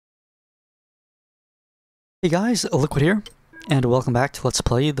Hey guys, Liquid here, and welcome back to Let's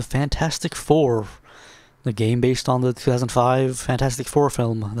Play The Fantastic Four, the game based on the 2005 Fantastic Four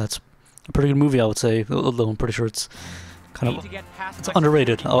film. That's a pretty good movie, I would say, although I'm pretty sure it's kind of it's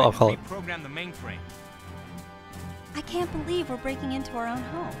underrated, I'll call it. I can't believe we're breaking into our own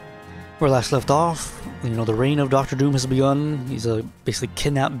home. Where last left off, you know, the reign of Doctor Doom has begun. He's basically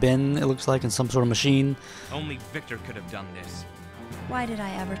kidnapped Ben, it looks like, in some sort of machine. Only Victor could have done this. Why did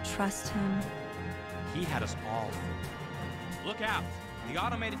I ever trust him? He had us all fooled. Look out! The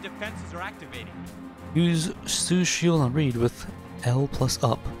automated defenses are activating. Use Sue's shield on Reed with L plus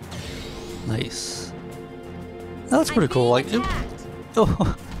up. Nice. That's pretty cool. Like,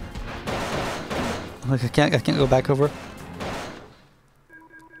 oh, like I can't go back over.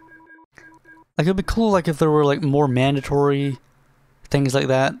 Like, it'd be cool, like, if there were like more mandatory things like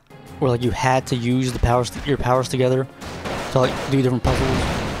that, where like you had to use your powers together to like do different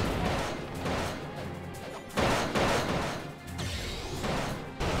puzzles.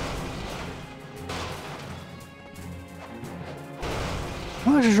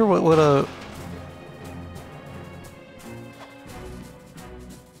 I'm not sure what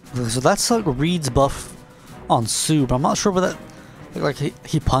so that's like Reed's buff on Sue, but I'm not sure what that like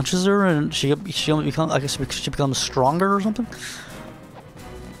he punches her and she only becomes, I guess she becomes stronger or something.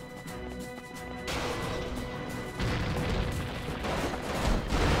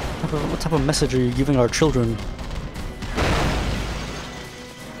 What type of message are you giving our children?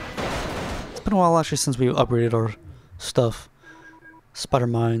 It's been a while actually since we upgraded our stuff. Spider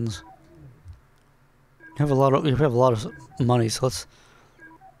mines. We have a lot of money, so let's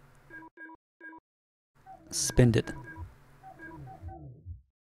spend it.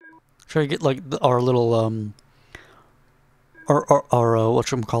 Try to get like our little our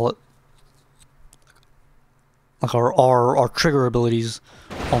whatchamacallit, like our trigger abilities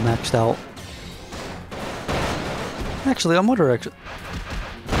all maxed out. Actually, I'm wondering,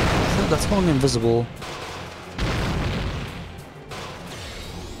 that's going invisible.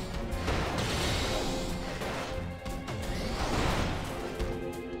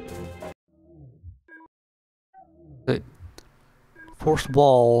 Force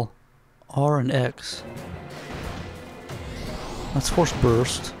wall, R and X. That's force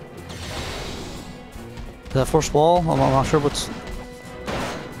burst. Is that force wall? I'm not sure what's.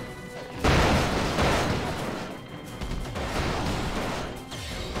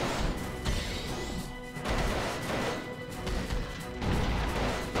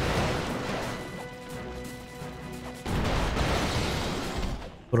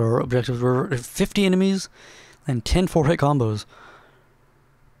 What our objectives were: 50 enemies and 10 4-hit combos.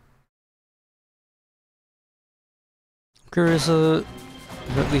 Curious, at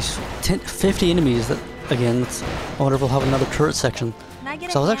least 50 enemies. That again, I wonder if we'll have another turret section.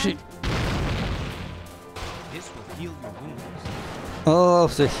 So I was actually. This will heal your wounds. Oh,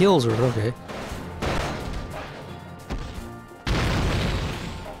 the heals are okay.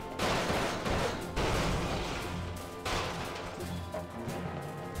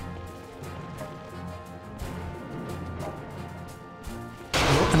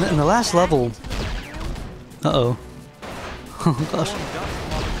 In the last level. Uh-oh. Oh gosh.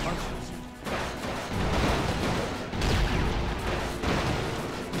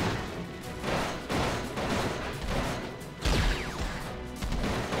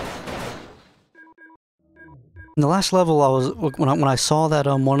 In the last level, I was when I saw that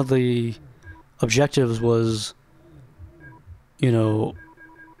one of the objectives was, you know,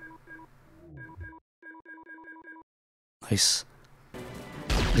 nice.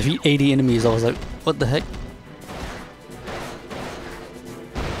 Defeat 80 enemies. I was like, what the heck?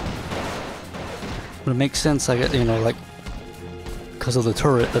 But it makes sense, I guess, you know, like, because of the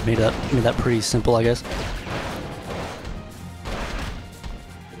turret that made that pretty simple, I guess.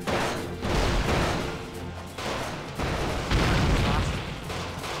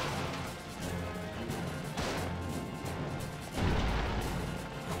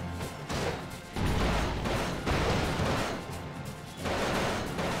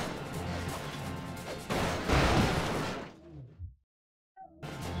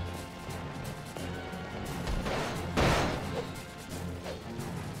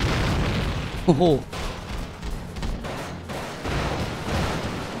 Oh.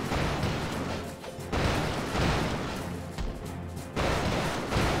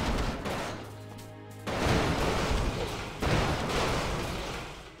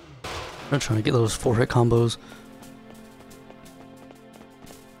 I'm trying to get those 4-hit combos.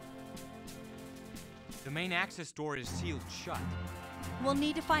 The main access door is sealed shut. We'll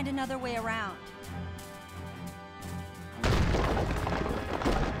need to find another way around.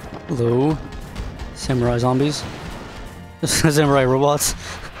 Hello. Samurai zombies. Samurai robots.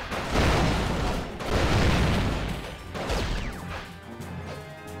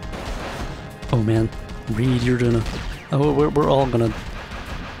 Oh man, Reed, you're gonna. Oh, we're all gonna. I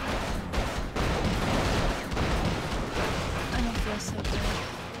don't feel so good.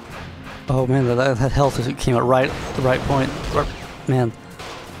 Oh man, that health came at the right point. Man,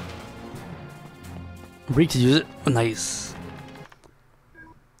 Reed could use it. Nice.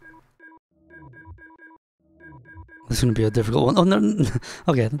 This is gonna be a difficult one. Oh no.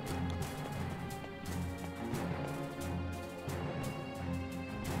 Okay.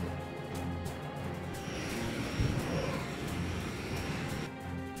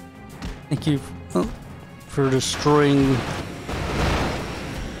 Thank you for destroying.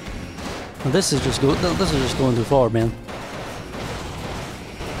 Well, this is just going too far, man.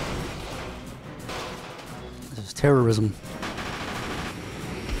 This is terrorism.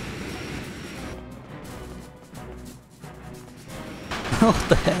 What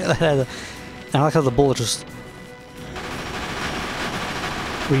the heck? I like how the bullet just.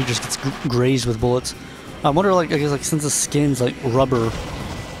 Where he just gets grazed with bullets. I wonder, like, I guess, like, since the skin's like rubber.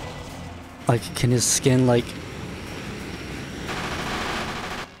 Like, can his skin, like,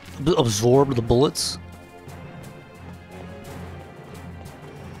 absorb the bullets?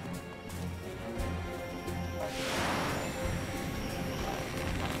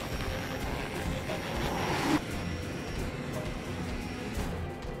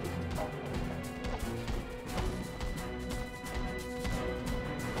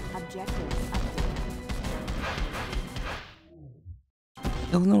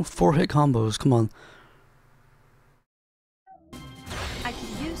 No 4-hit combos, come on. I could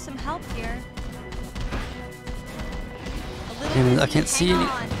use some help here. I can't see any.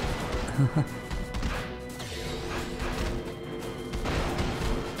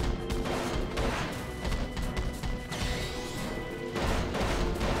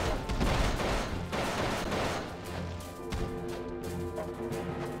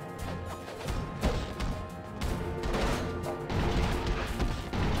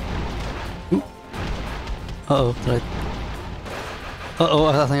 Uh-oh, did I... Uh-oh,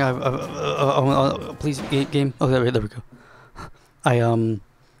 I think please, game. Oh, there we go. I,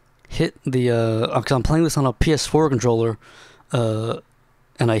 hit the, because I'm playing this on a PS4 controller, and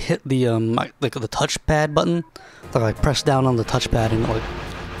I hit the, like, the touchpad button. Like, I pressed down on the touchpad and, like,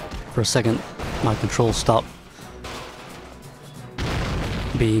 for a second, my controls stopped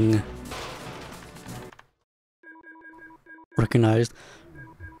being recognized.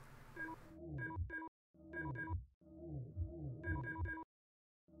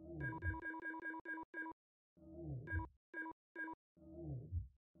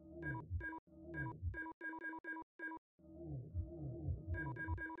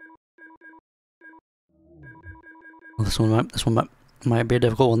 Well, this one might be a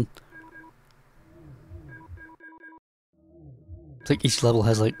difficult one. It's like each level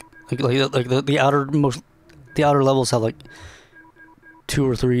has like the outer levels have like 2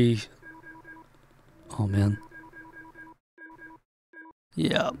 or 3. Oh man.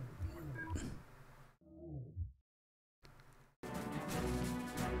 Yeah.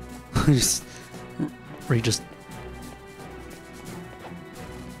 just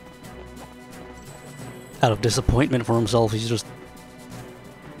out of disappointment for himself, he's just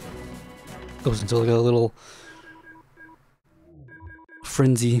goes into like a little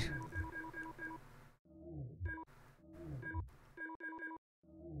frenzy.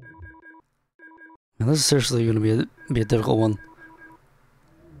 Now this is seriously going to be a difficult one.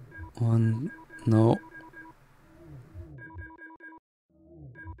 No.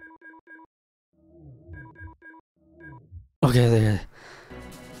 Okay, there.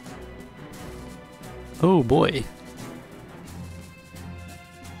 Oh boy.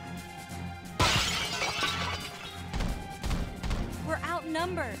 We're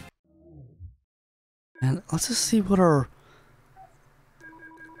outnumbered. And let's just see what our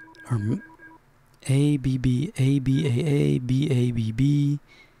A B B A B A A B A B B.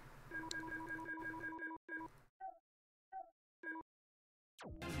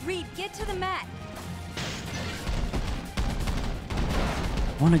 Reed, get to the mat.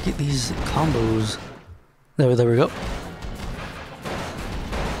 I want to get these combos. There we go.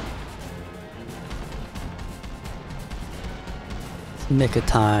 It's Mecha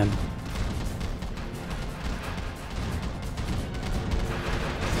time.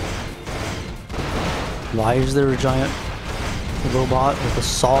 Why is there a giant robot with a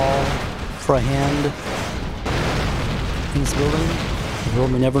saw for a hand in this building? The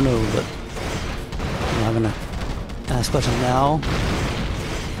world may never know, but I'm not gonna ask questions now.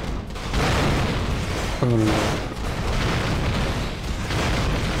 Oh, no, no.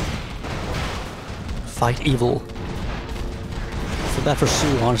 Fight evil. Feel bad for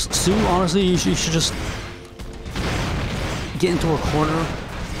Sue, honestly. Sue, honestly, you should just get into a corner,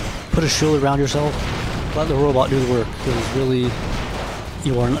 put a shield around yourself, let the robot do the work. Because really,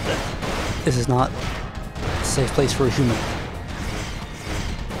 you are not, this is not a safe place for a human.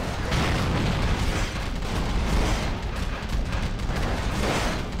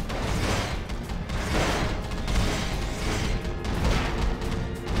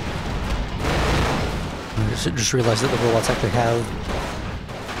 I just realized that the robots actually have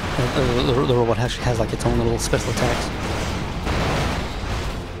the robot actually has like its own little special attacks.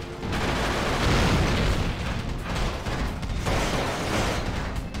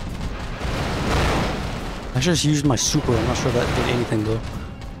 I just used my super. I'm not sure that did anything though.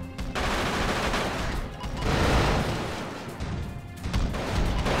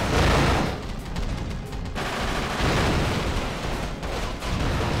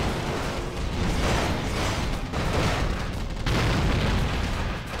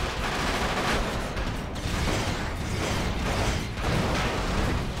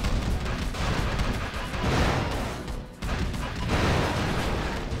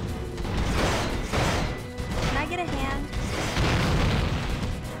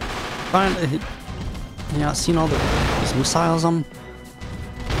 Fine, yeah, seen all these missiles I'm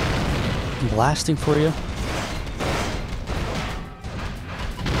blasting for you.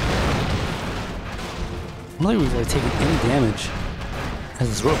 I don't think we've really taken any damage as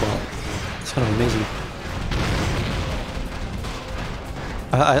this robot. It's kind of amazing.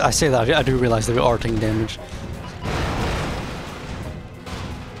 I say that, I do realize that we are taking damage.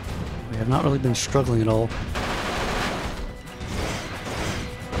 We have not really been struggling at all.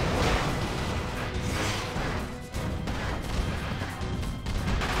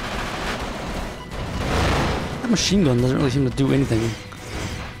 Machine gun doesn't really seem to do anything.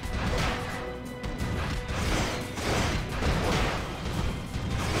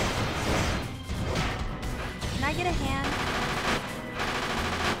 Can I get a hand?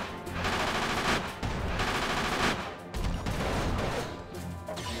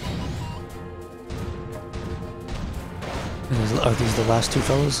 Are these the last two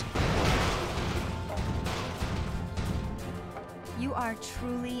fellas? You are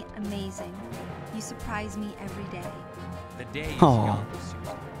truly amazing. You surprise me every day. The day is Aw. young,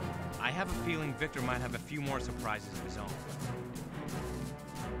 Susan. I have a feeling Victor might have a few more surprises of his own.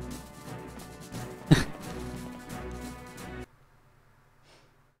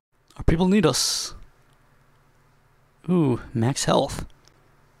 Our people need us. Ooh, max health.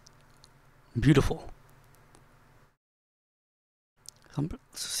 Beautiful. Let's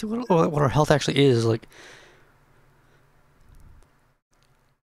see what our health actually is like.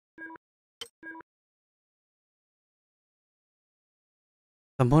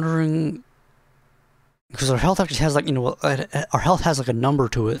 I'm wondering, because our health actually has like, you know, our health has like a number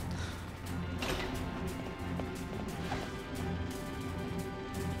to it.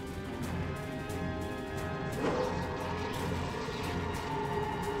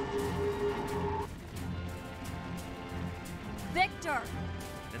 Victor!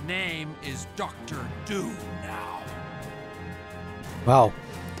 The name is Dr. Doom now. Wow.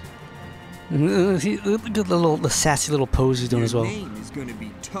 Look at the sassy little pose he's doing as well. Your name is gonna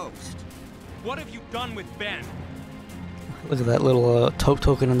be Toast. What have you done with Ben? Look at that little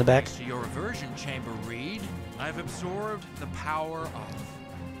token in the back. Thanks to your aversion chamber, Reed, I've absorbed the power of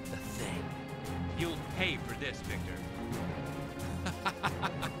the thing. You'll pay for this, Victor.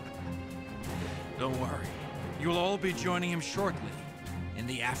 Don't worry. You'll all be joining him shortly in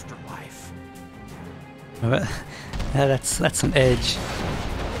the afterlife. That's some edge.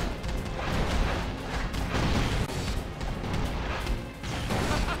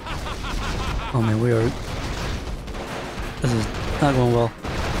 Oh man, we are. This is not going well.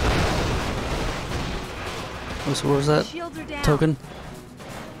 So where's that Shields are down. token?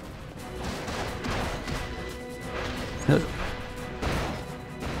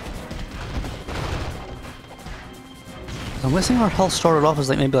 I'm guessing our health started off as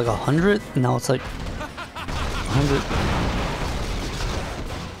like maybe like 100, and now it's like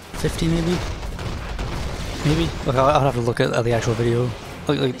 150 maybe? Maybe? Look, I'll have to look at the actual video.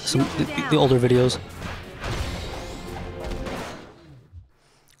 Like some the older videos.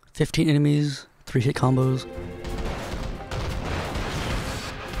 15 enemies, 3 hit combos.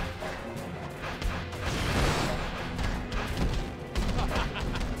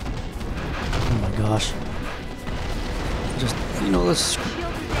 Oh my gosh. Just, you know, let's Shields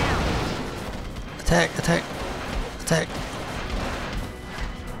are down. attack.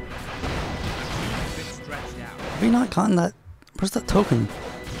 Fits Have you not gotten that? Where's that token?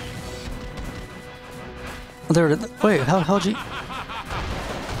 Oh, there it is. Wait, how'd you...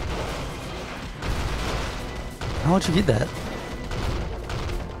 How'd you get that?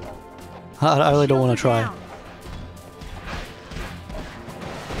 I really don't want to try.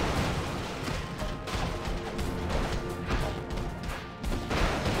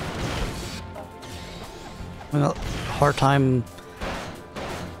 I got a hard time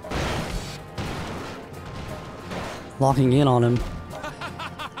locking in on him.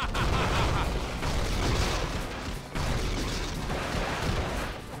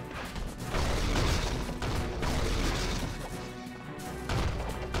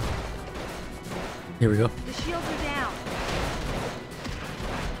 Here we go. The shields are down.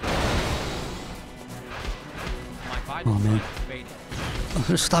 Oh man.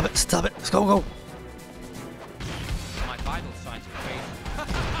 Stop it, stop it. Let's go, go. My vital signs are fading.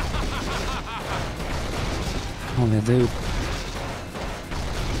 Oh man, dude.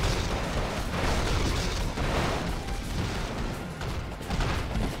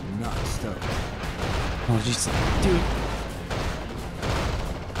 Not stoked. Oh jeez. Dude.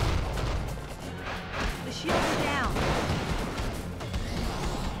 The shields are down.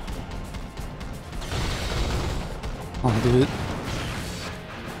 Oh dude.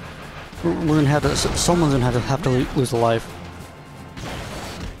 We're gonna have to, someone's gonna have to lose a life.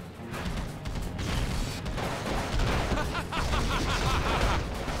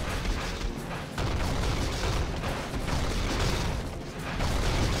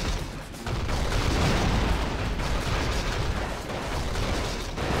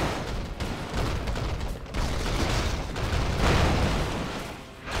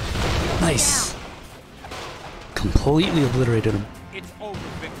 Nice. Completely obliterated him. It's over,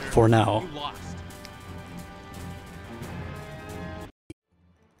 Victor. For now. You lost.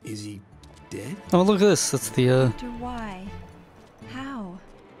 Is he dead? Oh look at this. That's the Victor, why? How?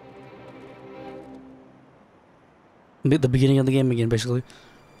 the beginning of the game again, basically.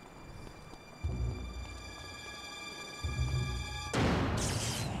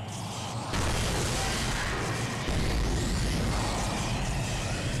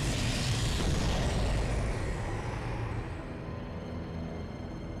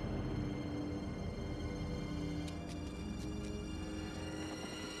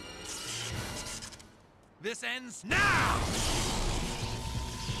 This ends now!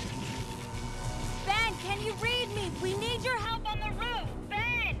 Ben, can you read me? We need your help on the roof.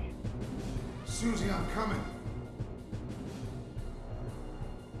 Ben! Susie, I'm coming.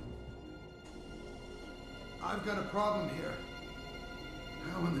 I've got a problem here.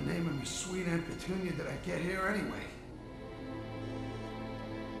 How in the name of my sweet Aunt Petunia did I get here anyway?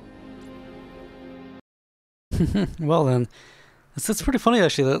 Well then, it's pretty funny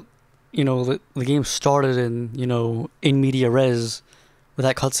actually that, you know, the game started in, you know, in media res with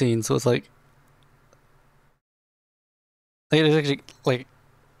that cutscene, so it's like it's actually like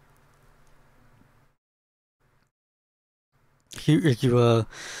you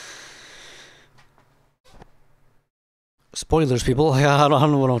spoilers, people. I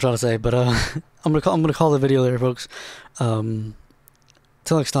don't know what I'm trying to say, but I'm gonna call the video there, folks. Till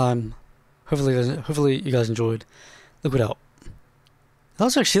next time. Hopefully you guys enjoyed. Liquid out.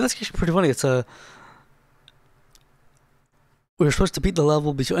 That's actually pretty funny. It's we were supposed to beat the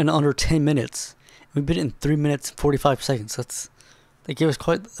level in under 10 minutes. We beat it in 3 minutes and 45 seconds. They gave us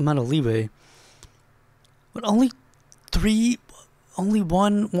quite the amount of leeway. But only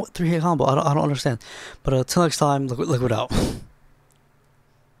one 3-hit combo. I don't understand. But till next time, liquid out.